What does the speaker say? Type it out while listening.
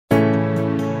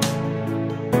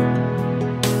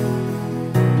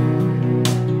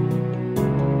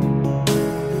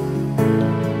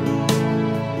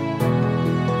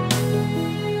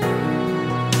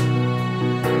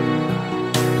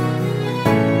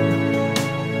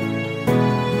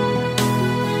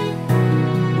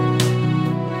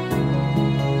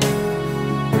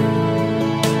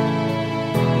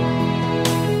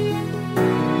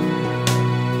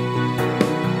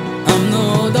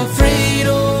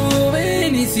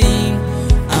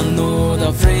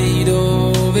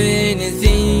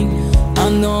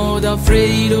not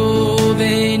afraid of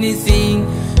anything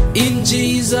in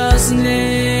Jesus'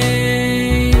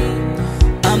 name.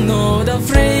 I'm not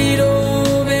afraid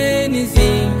of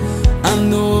anything. I'm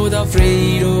not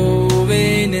afraid of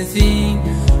anything.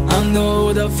 I'm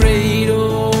not afraid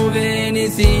of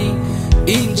anything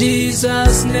in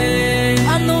Jesus' name.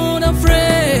 I'm not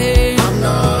afraid. I'm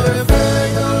not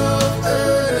afraid of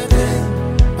anything.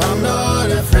 I'm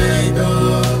not afraid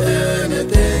of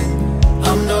anything.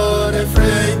 I'm not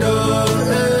afraid of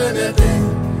anything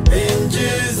in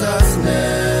Jesus'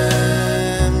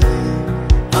 name.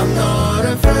 I'm not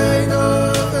afraid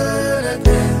of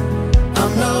anything.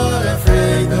 I'm not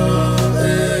afraid of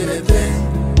anything.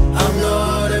 I'm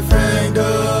not afraid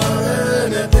of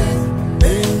anything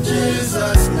in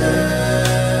Jesus'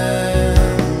 name.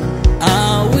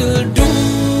 I will do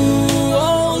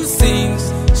all things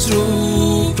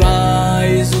through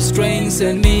Christ who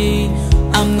strengthens me.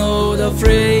 I'm not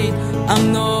afraid.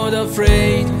 I'm not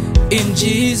afraid in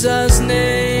Jesus'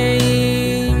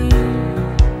 name.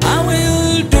 I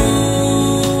will do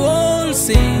all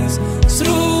things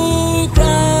through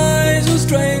Christ who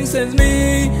strengthens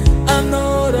me. I'm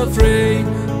not afraid.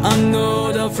 I'm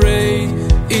not afraid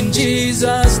in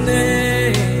Jesus'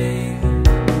 name.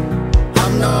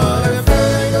 I'm not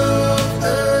afraid of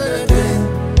anything.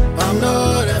 I'm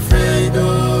not afraid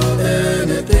of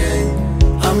anything.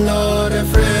 I'm not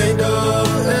afraid of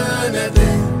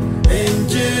anything in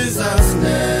Jesus'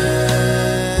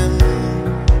 name.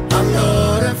 I'm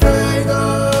not afraid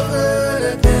of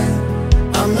anything.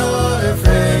 I'm not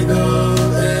afraid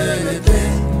of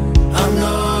anything. I'm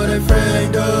not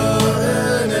afraid of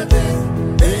anything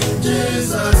in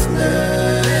Jesus' name.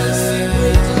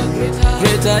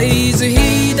 Greater is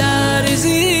he that is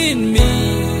in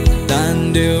me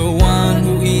than the one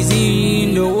who is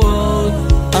in the world.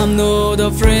 I'm not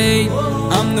afraid.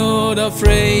 I'm not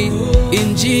afraid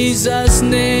in Jesus'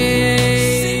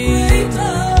 name.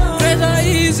 Greater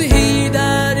is he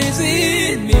that is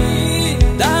in me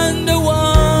than the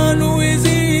one who is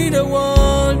in the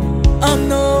world. I'm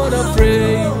not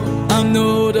afraid. I'm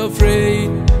not afraid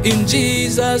in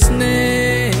Jesus'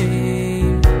 name.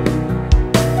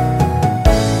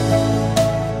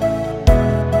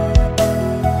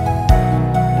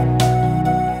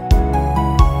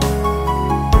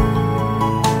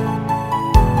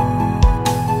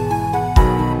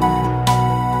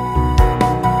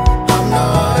 I'm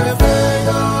not afraid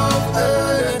of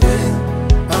anything.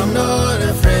 I'm not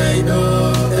afraid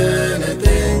of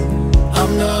anything.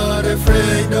 I'm not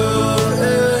afraid of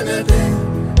anything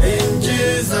in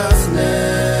Jesus'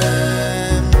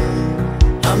 name.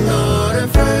 I'm not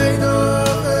afraid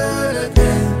of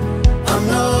anything. I'm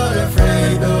not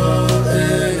afraid of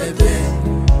anything.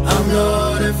 I'm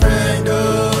not afraid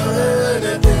of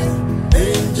anything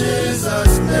in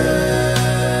Jesus'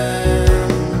 name.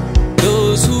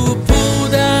 Those who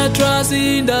put their trust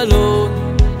in the Lord,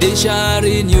 they shall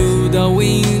renew the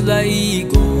wings like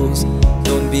eagles.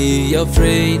 Don't be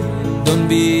afraid, don't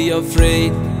be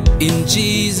afraid in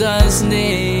Jesus'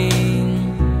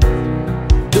 name.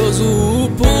 Those who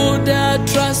put their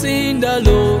trust in the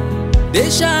Lord, they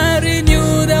shall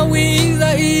renew their wings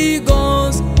like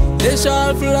eagles. They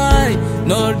shall fly,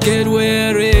 not get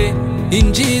weary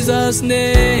in Jesus'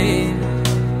 name.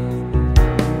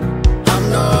 I'm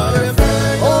not